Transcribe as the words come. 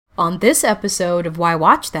On this episode of Why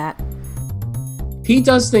Watch That? He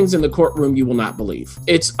does things in the courtroom you will not believe.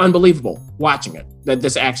 It's unbelievable watching it, that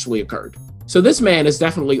this actually occurred. So this man is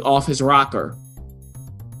definitely off his rocker.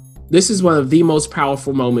 This is one of the most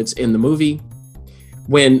powerful moments in the movie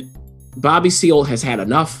when Bobby Seale has had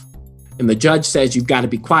enough and the judge says, you've got to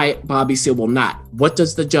be quiet. Bobby Seale will not. What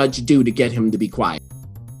does the judge do to get him to be quiet?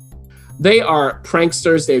 They are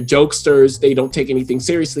pranksters. They're jokesters. They don't take anything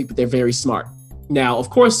seriously, but they're very smart. Now, of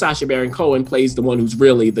course, Sacha Baron Cohen plays the one who's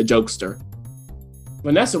really the jokester.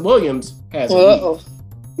 Vanessa Williams has a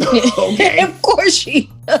okay. Of course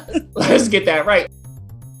she does. Let's get that right.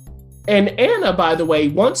 And Anna, by the way,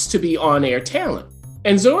 wants to be on-air talent.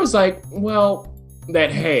 And Zora's like, well,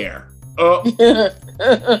 that hair. Put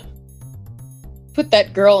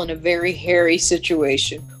that girl in a very hairy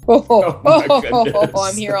situation.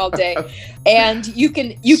 I'm here all day. And you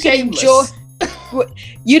can enjoy.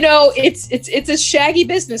 You know, it's a shaggy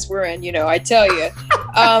business we're in, you know, I tell you.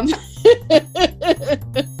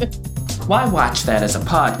 Why Watch That is a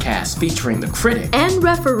podcast featuring the critic and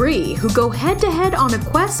referee who go head-to-head on a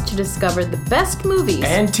quest to discover the best movies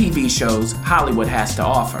and TV shows Hollywood has to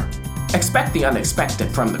offer. Expect the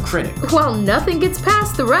unexpected from the critic. Well, nothing gets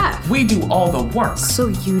past the ref. We do all the work, so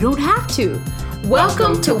you don't have to.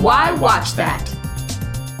 Welcome to Why Watch That.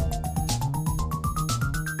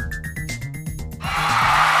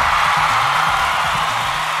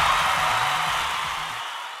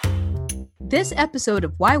 This episode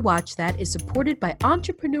of Why Watch That is supported by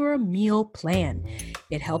Entrepreneur Meal Plan.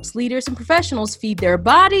 It helps leaders and professionals feed their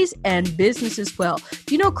bodies and businesses well.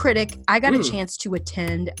 Do you know, Critic, I got a chance to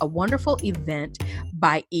attend a wonderful event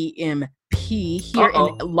by EMP here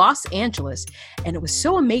in Los Angeles. And it was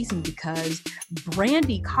so amazing because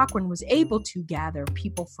Brandy Cochran was able to gather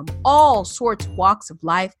people from all sorts of walks of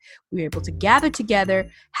life. We were able to gather together,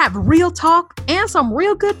 have real talk, and some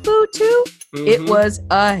real good food too. It was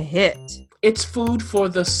a hit. It's food for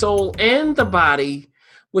the soul and the body,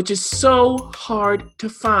 which is so hard to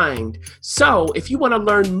find. So if you want to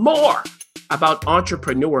learn more about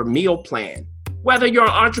Entrepreneur Meal Plan, whether you're an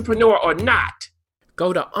entrepreneur or not,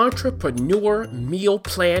 go to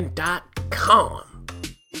entrepreneurmealplan.com.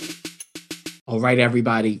 All right,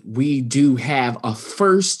 everybody, we do have a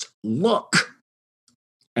first look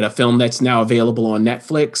at a film that's now available on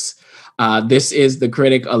Netflix. This is the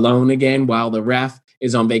critic alone again, while the ref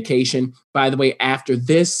is on vacation. By the way, after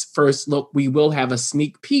this first look, we will have a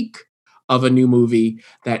sneak peek of a new movie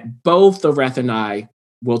that both the ref and I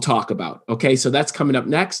will talk about. Okay, so that's coming up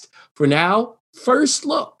next. For now, first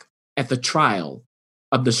look at the trial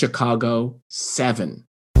of the Chicago 7.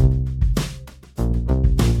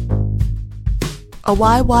 A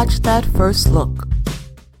Why Watch That first look.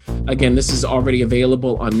 Again, this is already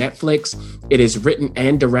available on Netflix. It is written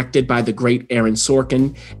and directed by the great Aaron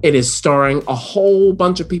Sorkin. It is starring a whole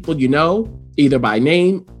bunch of people you know, either by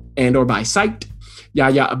name and or by sight.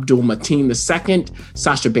 Yahya Abdul-Mateen II,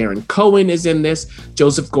 Sacha Baron Cohen is in this,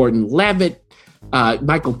 Joseph Gordon-Levitt,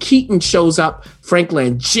 Michael Keaton shows up, Frank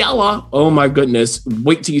Langella, oh my goodness,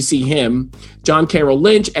 wait till you see him, John Carroll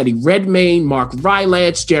Lynch, Eddie Redmayne, Mark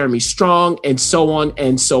Rylance, Jeremy Strong, and so on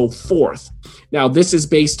and so forth. Now, this is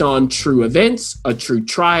based on true events, a true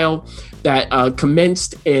trial that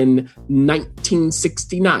commenced in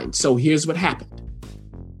 1969. So here's what happened.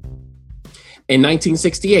 In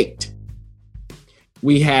 1968,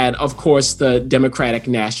 we had, of course, the Democratic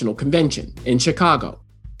National Convention in Chicago.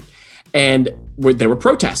 And there were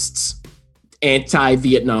protests,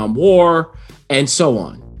 anti-Vietnam War, and so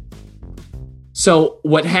on. So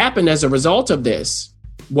what happened as a result of this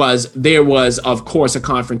was there was, of course, a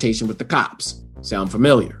confrontation with the cops. Sound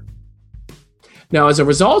familiar? Now, as a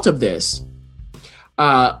result of this,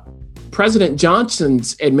 President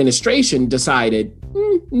Johnson's administration decided,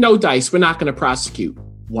 no dice, we're not going to prosecute.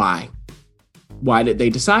 Why? Why did they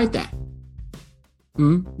decide that?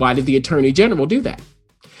 Why did the Attorney General do that?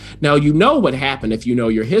 Now, you know what happened if you know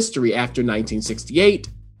your history after 1968.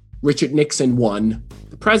 Richard Nixon won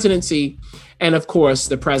the presidency. And of course,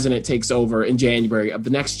 the president takes over in January of the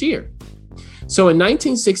next year. So in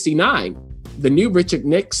 1969, the new Richard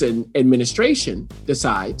Nixon administration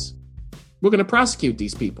decides we're going to prosecute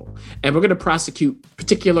these people. And we're going to prosecute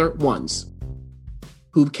particular ones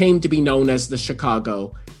who came to be known as the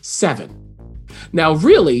Chicago 7. Now,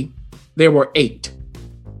 really, there were 8.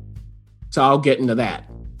 So I'll get into that.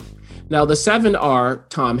 Now, the 7 are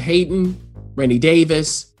Tom Hayden, Rennie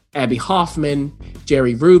Davis, Abby Hoffman,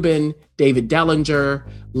 Jerry Rubin, David Dellinger,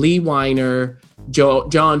 Lee Weiner,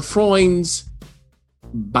 John Froines,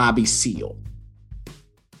 Bobby Seale.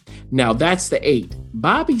 Now, that's the 8.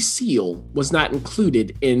 Bobby Seale was not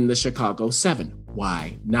included in the Chicago 7.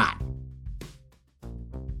 Why not?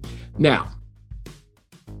 Now,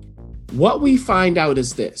 what we find out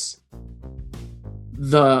is this.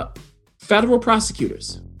 The federal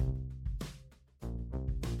prosecutors,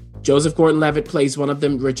 Joseph Gordon-Levitt plays one of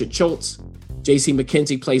them, Richard Schultz. J.C.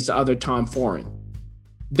 McKenzie plays the other, Tom Foran.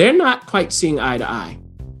 They're not quite seeing eye to eye.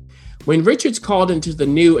 When Richard's called into the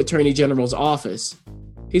new Attorney General's office,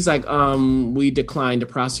 he's like, we declined to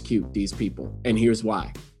prosecute these people, and here's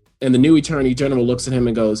why. And the new Attorney General looks at him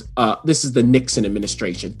and goes, this is the Nixon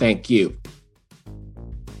administration. Thank you.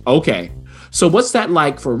 Okay. So what's that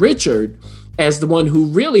like for Richard as the one who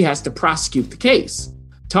really has to prosecute the case?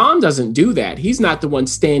 Tom doesn't do that. He's not the one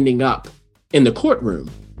standing up in the courtroom.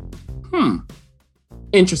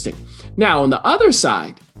 Interesting. Now, on the other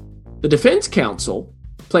side, the defense counsel,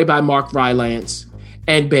 played by Mark Rylance,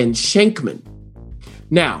 and Ben Schenkman.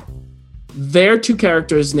 Now, their two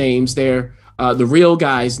characters' names, the real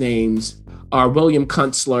guys' names, are William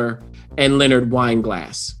Kunstler and Leonard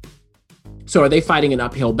Weinglass. So are they fighting an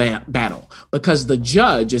uphill battle? Because the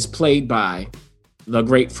judge is played by the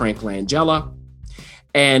great Frank Langella,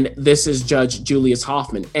 and this is Judge Julius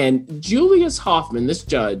Hoffman. And Julius Hoffman, this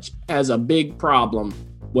judge, has a big problem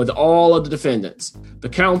with all of the defendants, the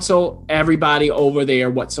counsel, everybody over there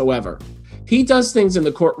whatsoever. He does things in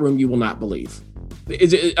the courtroom you will not believe.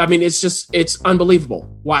 It's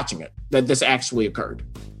unbelievable watching it, that this actually occurred.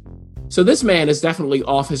 So this man is definitely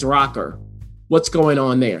off his rocker. What's going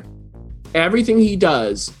on there? Everything he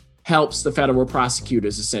does helps the federal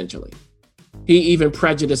prosecutors, essentially. He even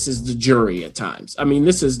prejudices the jury at times. I mean,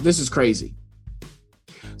 this is crazy.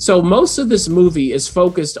 So most of this movie is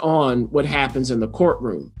focused on what happens in the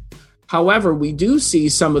courtroom. However, we do see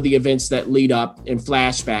some of the events that lead up in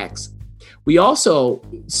flashbacks. We also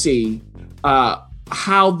see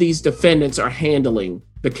how these defendants are handling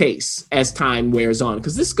the case as time wears on,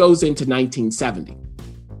 because this goes into 1970.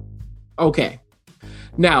 Okay.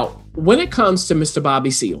 Now, when it comes to Mr.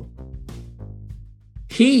 Bobby Seale,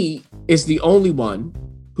 he is the only one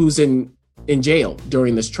who's in jail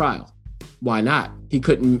during this trial. Why not? He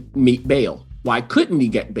couldn't meet bail. Why couldn't he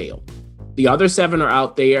get bail? The other 7 are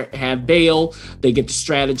out there, have bail, they get to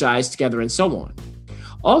strategize together and so on.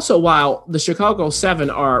 Also, while the Chicago 7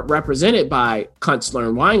 are represented by Kunstler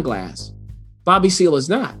and Weinglass, Bobby Seale is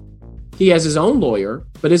not. He has his own lawyer,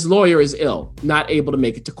 but his lawyer is ill, not able to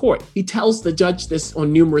make it to court. He tells the judge this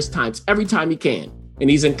on numerous times, every time he can, and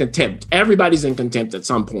he's in contempt. Everybody's in contempt at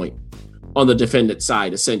some point on the defendant's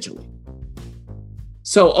side, essentially.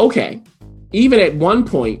 So, okay, even at one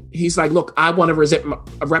point, he's like, look, I want to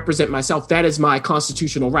represent myself. That is my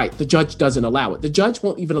constitutional right. The judge doesn't allow it. The judge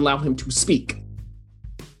won't even allow him to speak.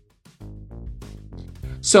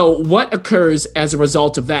 So what occurs as a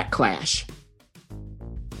result of that clash?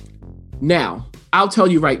 Now, I'll tell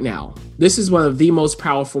you right now, this is one of the most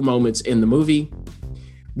powerful moments in the movie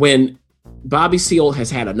when Bobby Seale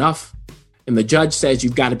has had enough and the judge says,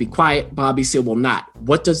 you've got to be quiet. Bobby Seale will not.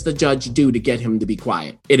 What does the judge do to get him to be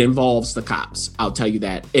quiet? It involves the cops. I'll tell you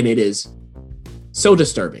that. And it is so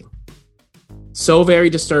disturbing. So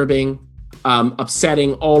very disturbing,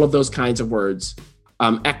 upsetting, all of those kinds of words,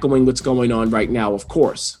 echoing what's going on right now, of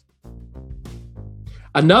course.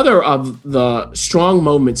 Another of the strong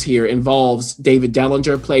moments here involves David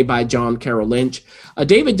Dellinger, played by John Carroll Lynch.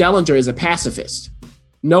 David Dellinger is a pacifist.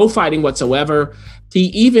 No fighting whatsoever. He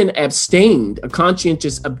even abstained, a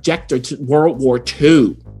conscientious objector to World War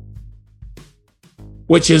II.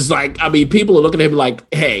 Which is like, I mean, people are looking at him like,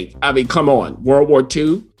 hey, I mean, come on, World War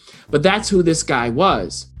II? But that's who this guy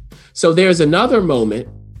was. So there's another moment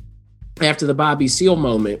after the Bobby Seale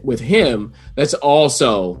moment with him that's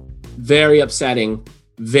also very upsetting,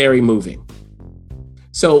 very moving.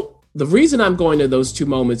 So the reason I'm going to those two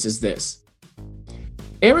moments is this.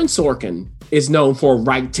 Aaron Sorkin is known for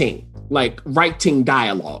writing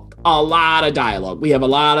dialogue, a lot of dialogue. We have a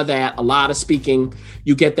lot of that, a lot of speaking.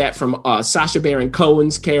 You get that from Sacha Baron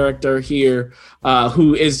Cohen's character here,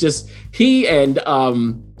 who is just, he and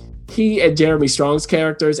Jeremy Strong's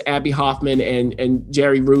characters, Abby Hoffman and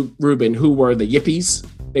Jerry Rubin, who were the Yippies.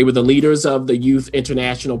 They were the leaders of the Youth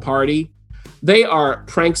International Party. They are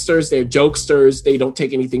pranksters, they're jokesters, they don't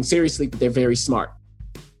take anything seriously, but they're very smart.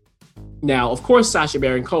 Now, of course, Sacha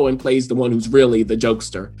Baron Cohen plays the one who's really the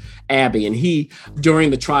jokester, Abby, and he,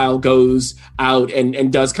 during the trial, goes out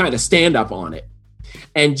and does kind of stand-up on it.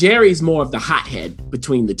 And Jerry's more of the hothead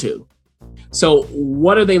between the two. So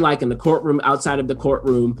what are they like in the courtroom, outside of the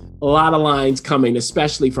courtroom? A lot of lines coming,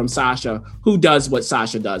 especially from Sacha, who does what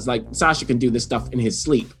Sacha does. Like, Sacha can do this stuff in his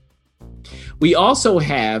sleep. We also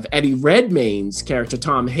have Eddie Redmayne's character,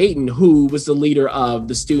 Tom Hayden, who was the leader of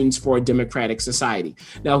the Students for a Democratic Society.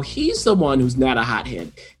 Now, he's the one who's not a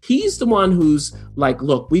hothead. He's the one who's like,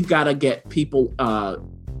 look, we've got to get people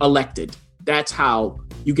elected. That's how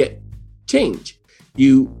you get change.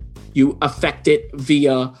 You affect it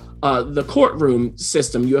via the courtroom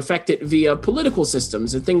system. You affect it via political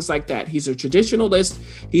systems and things like that. He's a traditionalist.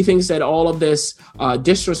 He thinks that all of this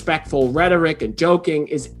disrespectful rhetoric and joking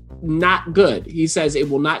is not good. He says it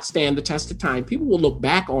will not stand the test of time. People will look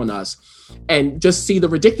back on us and just see the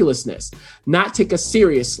ridiculousness, not take us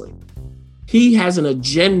seriously. He has an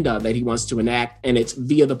agenda that he wants to enact, and it's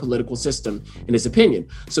via the political system, in his opinion.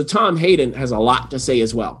 So Tom Hayden has a lot to say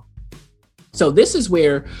as well. So this is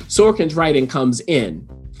where Sorkin's writing comes in.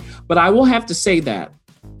 But I will have to say that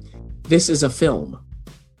this is a film.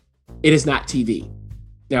 It is not TV.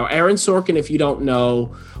 Now, Aaron Sorkin, if you don't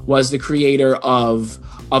know, was the creator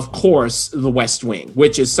of course, The West Wing,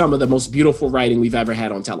 which is some of the most beautiful writing we've ever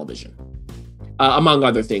had on television. Among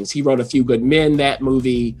other things, he wrote A Few Good Men, that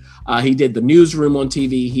movie. He did The Newsroom on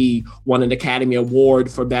TV. He won an Academy Award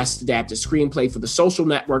for Best Adapted Screenplay for The Social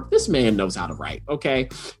Network. This man knows how to write, okay?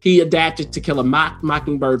 He adapted To Kill a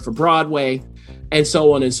Mockingbird for Broadway, and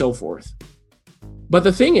so on and so forth. But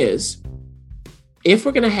the thing is, if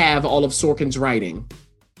we're going to have all of Sorkin's writing,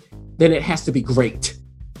 then it has to be great.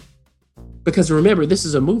 Because remember, this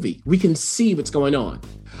is a movie. We can see what's going on.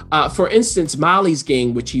 For instance, Molly's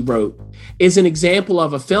Game, which he wrote, is an example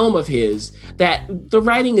of a film of his that the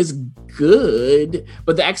writing is good,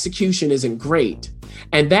 but the execution isn't great.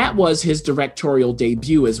 And that was his directorial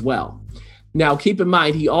debut as well. Now, keep in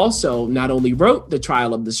mind, he also not only wrote The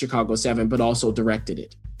Trial of the Chicago 7, but also directed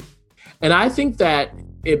it. And I think that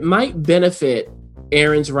it might benefit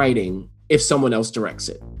Aaron's writing if someone else directs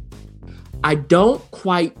it. I don't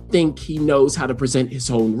quite think he knows how to present his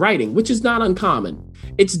own writing, which is not uncommon.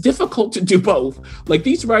 It's difficult to do both. Like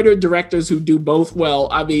these writer-directors who do both well,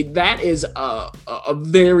 I mean, that is a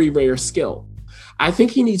very rare skill. I think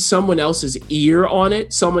he needs someone else's ear on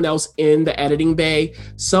it, someone else in the editing bay,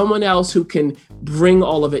 someone else who can bring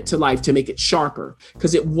all of it to life to make it sharper,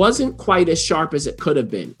 because it wasn't quite as sharp as it could have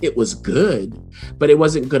been. It was good, but it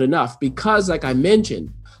wasn't good enough because, like I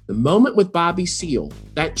mentioned, the moment with Bobby Seale,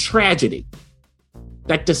 that tragedy,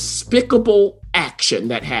 that despicable action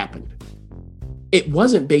that happened, it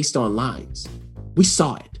wasn't based on lines. We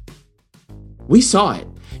saw it. We saw it.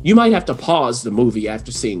 You might have to pause the movie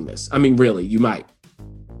after seeing this. I mean, really, you might.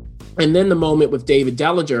 And then the moment with David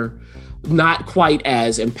Dellinger, not quite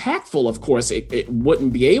as impactful, of course, it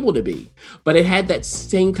wouldn't be able to be, but it had that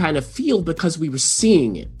same kind of feel because we were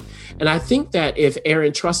seeing it. And I think that if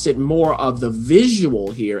Aaron trusted more of the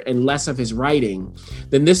visual here and less of his writing,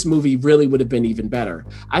 then this movie really would have been even better.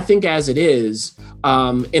 I think as it is,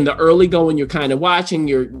 in the early going, you're kind of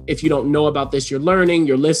watching, if you don't know about this, you're learning,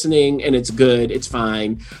 you're listening, and it's good, it's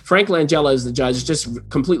fine. Frank Langella as the judge is just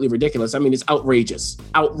completely ridiculous. I mean, it's outrageous.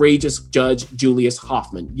 Outrageous Judge Julius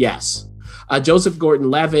Hoffman, yes. Joseph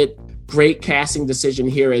Gordon-Levitt, great casting decision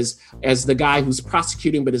here as the guy who's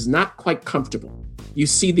prosecuting but is not quite comfortable. You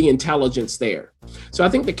see the intelligence there. So I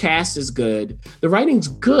think the cast is good. The writing's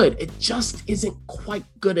good. It just isn't quite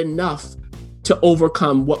good enough to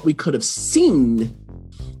overcome what we could have seen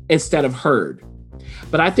instead of heard.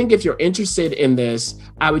 But I think if you're interested in this,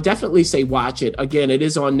 I would definitely say watch it. Again, it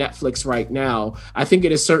is on Netflix right now. I think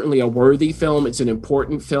it is certainly a worthy film. It's an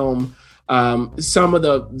important film. Some of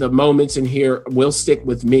the moments in here will stick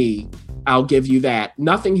with me. I'll give you that.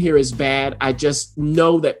 Nothing here is bad. I just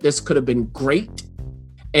know that this could have been great.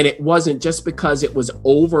 And it wasn't just because it was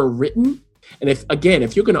overwritten. And if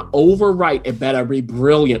you're going to overwrite, it better be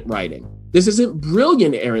brilliant writing. This isn't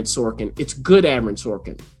brilliant Aaron Sorkin. It's good Aaron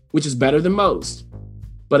Sorkin, which is better than most.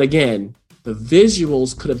 But again, the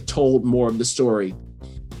visuals could have told more of the story.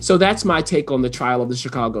 So that's my take on The Trial of the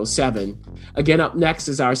Chicago 7. Again, up next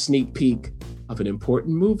is our sneak peek of an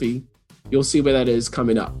important movie. You'll see where that is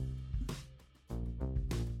coming up.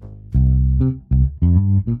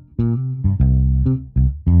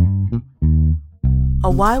 A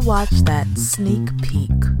Why Watch That sneak peek.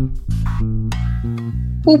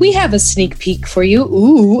 Well, we have a sneak peek for you.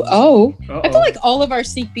 Ooh, oh. Uh-oh. I feel like all of our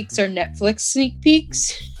sneak peeks are Netflix sneak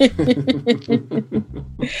peeks.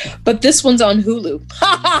 But this one's on Hulu.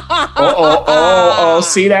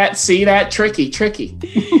 See that? Tricky.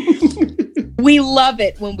 We love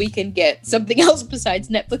it when we can get something else besides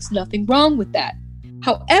Netflix. Nothing wrong with that.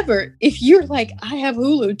 However, if you're like, I have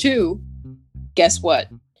Hulu too, guess what?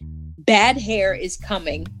 Bad Hair is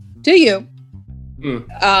coming to you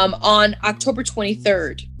on October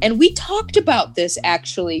 23rd. And we talked about this,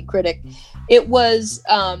 actually, Critic. It was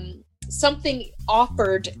something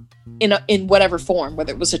offered in whatever form,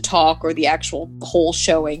 whether it was a talk or the actual whole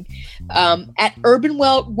showing, at Urban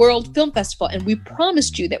World Film Festival, and we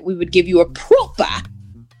promised you that we would give you a proper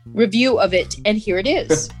review of it, and here it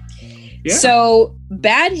is. Yeah. So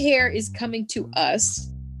Bad Hair is coming to us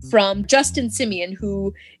from Justin Simien,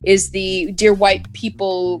 who is the Dear White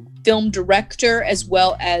People film director as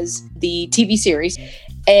well as the TV series.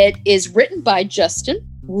 It is written by Justin.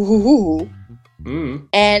 Ooh. Mm.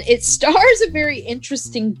 And it stars a very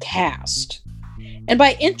interesting cast. And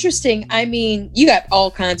by interesting, I mean, you got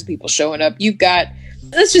all kinds of people showing up. You've got,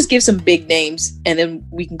 let's just give some big names and then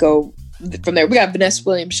we can go from there. We got Vanessa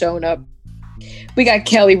Williams showing up. We got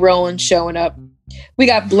Kelly Rowland showing up. We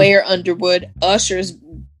got Blair Underwood. Usher's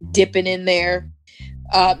dipping in there.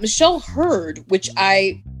 Michelle Hurd, which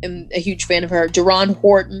I am a huge fan of her. Deron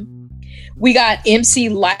Horton. We got MC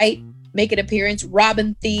Lyte make an appearance.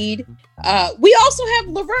 Robin Thede. We also have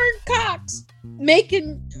Laverne Cox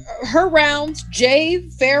making her rounds. Jay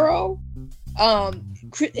Farrow.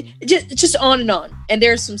 Just on and on. And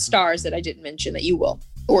there's some stars that I didn't mention that you will,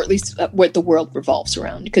 or at least what the world revolves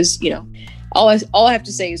around. Because, you know, all I have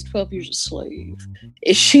to say is 12 Years a Slave.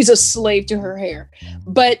 She's a slave to her hair.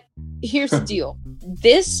 But here's the deal.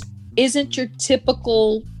 This isn't your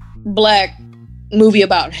typical Black movie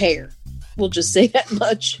about hair. We'll just say that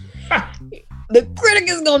much. The critic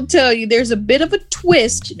is going to tell you there's a bit of a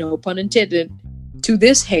twist, no pun intended, to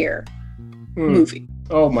this hair movie.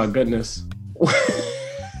 Oh my goodness.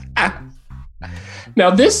 Now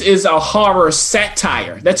this is a horror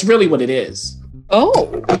satire. That's really what it is.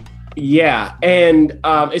 Oh. Yeah, and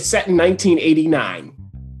it's set in 1989.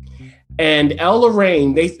 And Elle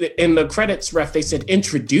Lorraine, in the credits ref, they said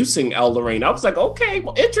introducing Elle Lorraine. I was like, okay,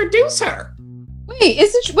 well, introduce her. Wait,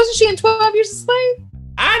 wasn't she in 12 Years a Slave?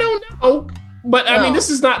 I don't know. But I mean, this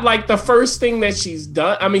is not like the first thing that she's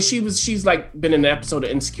done. I mean, she's like been in an episode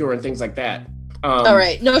of Insecure and things like that. All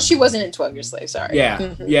right. No, she wasn't in 12 Years a Slave. Sorry. Yeah.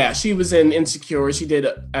 Mm-hmm. Yeah. She was in Insecure. She did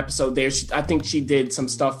an episode there. I think she did some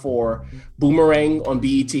stuff for Boomerang on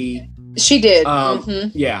BET. She did.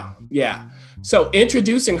 Yeah. Yeah. So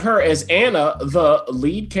introducing her as Anna, the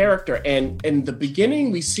lead character. And in the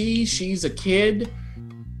beginning, we see she's a kid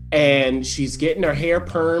and she's getting her hair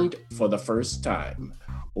permed for the first time.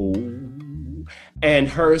 Oh. And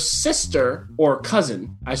her sister, or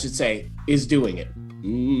cousin, I should say, is doing it.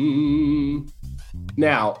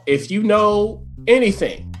 Now, if you know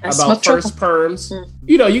anything about first perms,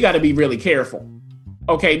 you know, you got to be really careful.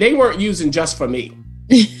 Okay, they weren't using Just For Me.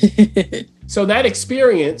 So that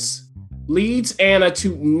experience leads Anna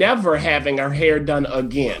to never having her hair done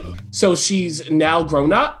again. So she's now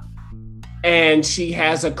grown up and she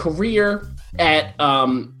has a career at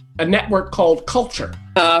a network called Culture.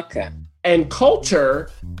 Okay. And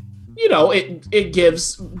Culture, you know, it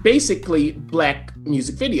gives basically Black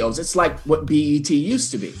music videos. It's like what BET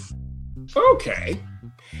used to be. Okay.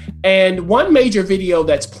 And one major video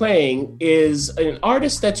that's playing is an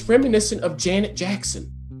artist that's reminiscent of Janet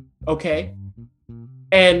Jackson. Okay.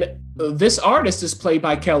 And this artist is played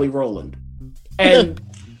by Kelly Rowland. And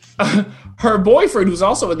her boyfriend, who's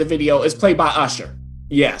also in the video, is played by Usher.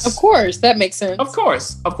 Yes. Of course. That makes sense. Of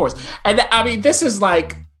course. And I mean, this is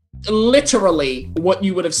like literally what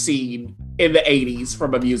you would have seen in the 80s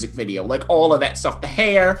from a music video, like all of that stuff, the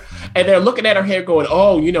hair, and they're looking at her hair going,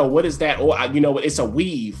 oh, you know, what is that? Oh, you know, it's a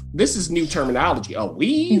weave. This is new terminology. A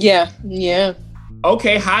weave? Yeah.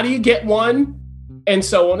 Okay, how do you get one? And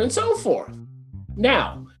so on and so forth.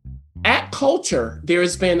 Now, at Culture, there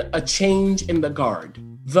has been a change in the guard.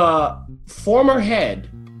 The former head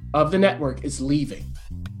of the network is leaving.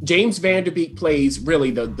 James Van Der Beek plays really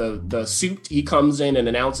the suit. He comes in and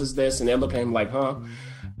announces this, and they're looking at him like, huh?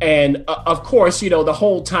 And of course, you know, the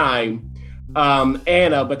whole time,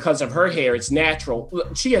 Anna, because of her hair, it's natural.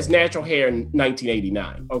 She has natural hair in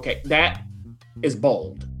 1989. Okay, that is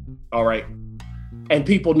bold. All right. And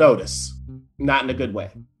people notice, not in a good way.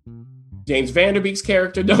 James Van Der Beek's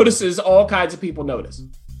character notices, all kinds of people notice.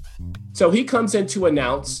 So he comes in to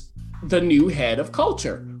announce the new head of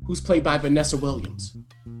Culture, who's played by Vanessa Williams.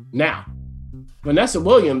 Now, Vanessa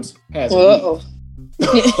Williams has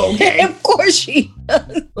okay. Of course she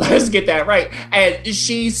does. Let's get that right. And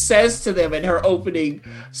she says to them in her opening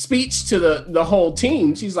speech to the whole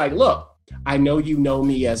team, she's like, look, I know you know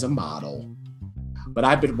me as a model, but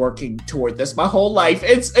I've been working toward this my whole life.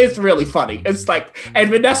 It's really funny. It's like, and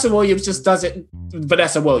Vanessa Williams just does it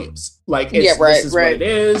Vanessa Williams. Like, this is what it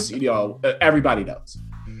is. You know, everybody knows.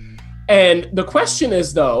 And the question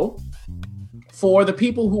is, though, for the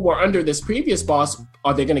people who were under this previous boss,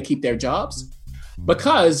 are they going to keep their jobs?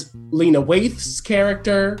 Because Lena Waithe's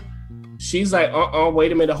character, She's like,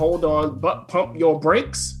 wait a minute, hold on, but pump your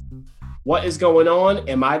brakes. What is going on?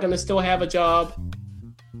 Am I going to still have a job?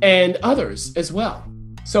 And others as well.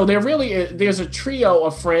 So there's a trio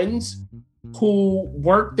of friends who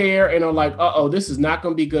work there and are like, this is not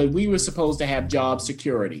going to be good. We were supposed to have job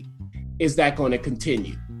security. Is that going to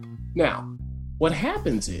continue? Now, what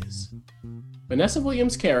happens is Vanessa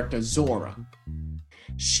Williams' character, Zora,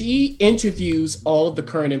 she interviews all of the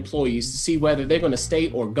current employees to see whether they're going to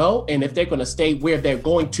stay or go, and if they're going to stay, where they're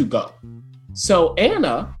going to go. So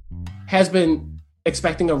Anna has been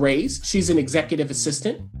expecting a raise. She's an executive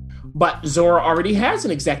assistant, but Zora already has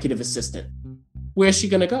an executive assistant. Where's she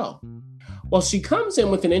going to go? Well, she comes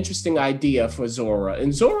in with an interesting idea for Zora,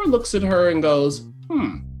 and Zora looks at her and goes,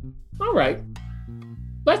 all right,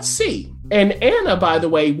 let's see. And Anna, by the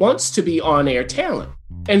way, wants to be on-air talent.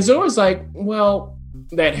 And Zora's like, well,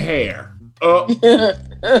 that hair.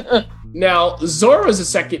 Now,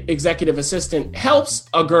 Zora's executive assistant helps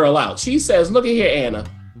a girl out. She says, look at here, Anna.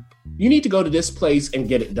 You need to go to this place and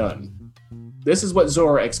get it done. This is what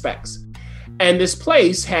Zora expects. And this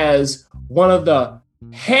place has one of the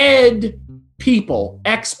head people,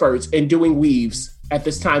 experts in doing weaves at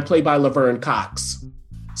this time, played by Laverne Cox.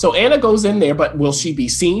 So Anna goes in there, but will she be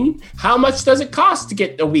seen? How much does it cost to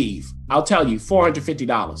get a weave? I'll tell you, $450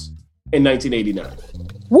 in 1989.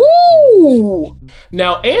 Woo!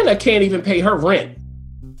 Now, Anna can't even pay her rent.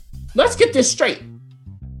 Let's get this straight.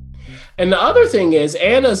 And the other thing is,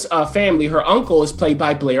 Anna's family, her uncle is played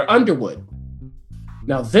by Blair Underwood.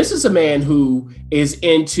 Now, this is a man who is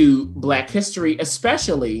into Black history,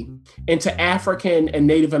 especially into African and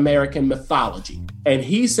Native American mythology. And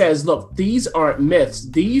he says, look, these aren't myths.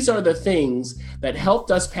 These are the things that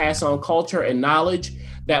helped us pass on culture and knowledge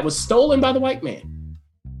that was stolen by the white man.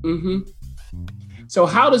 So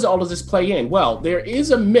how does all of this play in? Well, there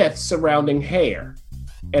is a myth surrounding hair,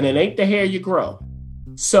 and it ain't the hair you grow.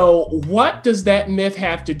 So what does that myth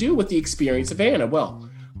have to do with the experience of Anna? Well,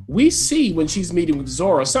 we see when she's meeting with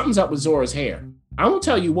Zora, something's up with Zora's hair. I won't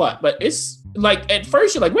tell you what, but it's like, at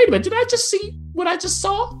first you're like, wait a minute, did I just see what I just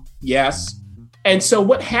saw? Yes. And so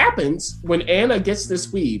what happens when Anna gets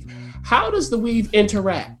this weave? How does the weave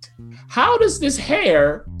interact? How does this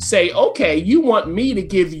hair say, okay, you want me to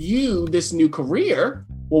give you this new career?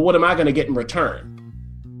 Well, what am I going to get in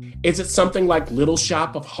return? Is it something like Little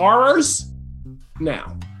Shop of Horrors?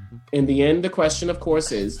 Now, in the end, the question, of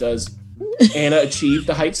course, is, does Anna achieve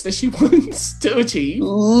the heights that she wants to achieve?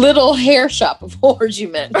 Little Hair Shop of Horrors, you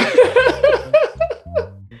meant.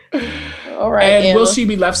 All right. And Anna, will she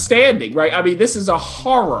be left standing, right? I mean, this is a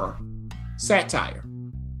horror satire.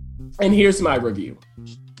 And here's my review.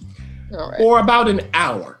 all right. For about an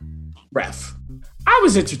hour, ref, I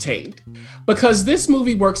was entertained because this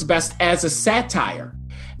movie works best as a satire.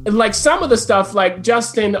 Like some of the stuff, like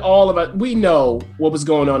Justin, all of it, we know what was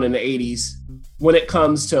going on in the 80s when it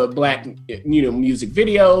comes to Black, music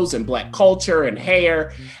videos and Black culture and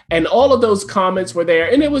hair, and all of those comments were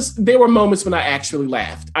there. And there were moments when I actually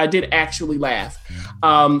laughed. I did actually laugh.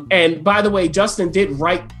 And by the way, Justin did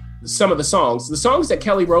write some of the songs. The songs that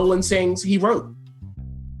Kelly Rowland sings, he wrote.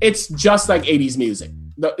 It's just like 80s music.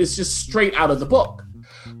 It's just straight out of the book.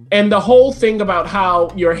 And the whole thing about how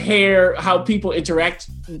your hair, how people interact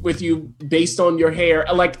with you based on your hair,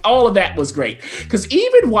 like all of that was great. Because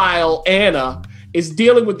even while Anna is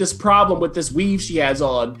dealing with this problem with this weave she has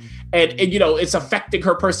on, and it's affecting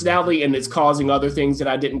her personality and it's causing other things that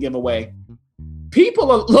I didn't give away,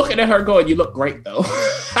 people are looking at her going, you look great, though.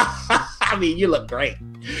 I mean, you look great.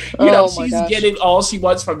 She's getting all she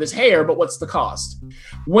wants from this hair, but what's the cost?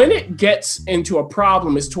 When it gets into a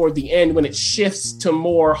problem is toward the end, when it shifts to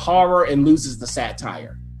more horror and loses the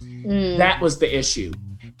satire. That was the issue.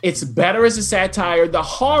 It's better as a satire. The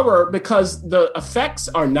horror, because the effects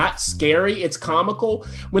are not scary, it's comical.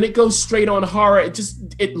 When it goes straight on horror,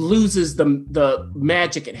 it loses the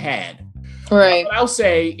magic it had. Right. I'll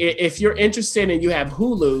say, if you're interested and you have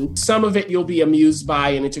Hulu, some of it you'll be amused by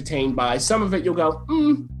and entertained by. Some of it you'll go,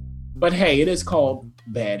 But hey, it is called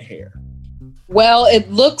Bad Hair. Well,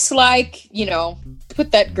 it looks like,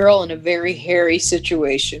 put that girl in a very hairy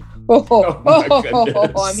situation.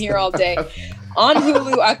 I'm here all day. On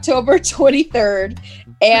Hulu, October 23rd.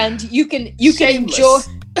 And you can enjoy.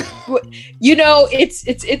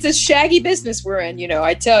 It's a shaggy business we're in,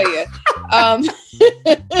 I tell you. I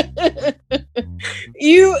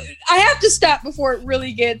have to stop before it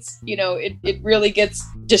really gets, it really gets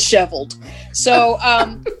disheveled. So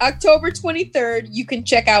October 23rd, you can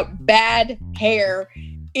check out Bad Hair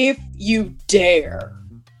if you dare.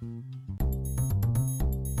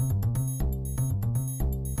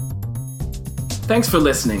 Thanks for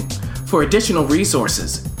listening. For additional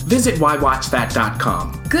resources, visit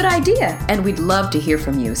whywatchthat.com. Good idea, and we'd love to hear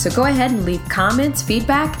from you. So go ahead and leave comments,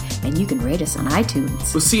 feedback, and you can rate us on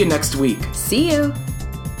iTunes. We'll see you next week. See you.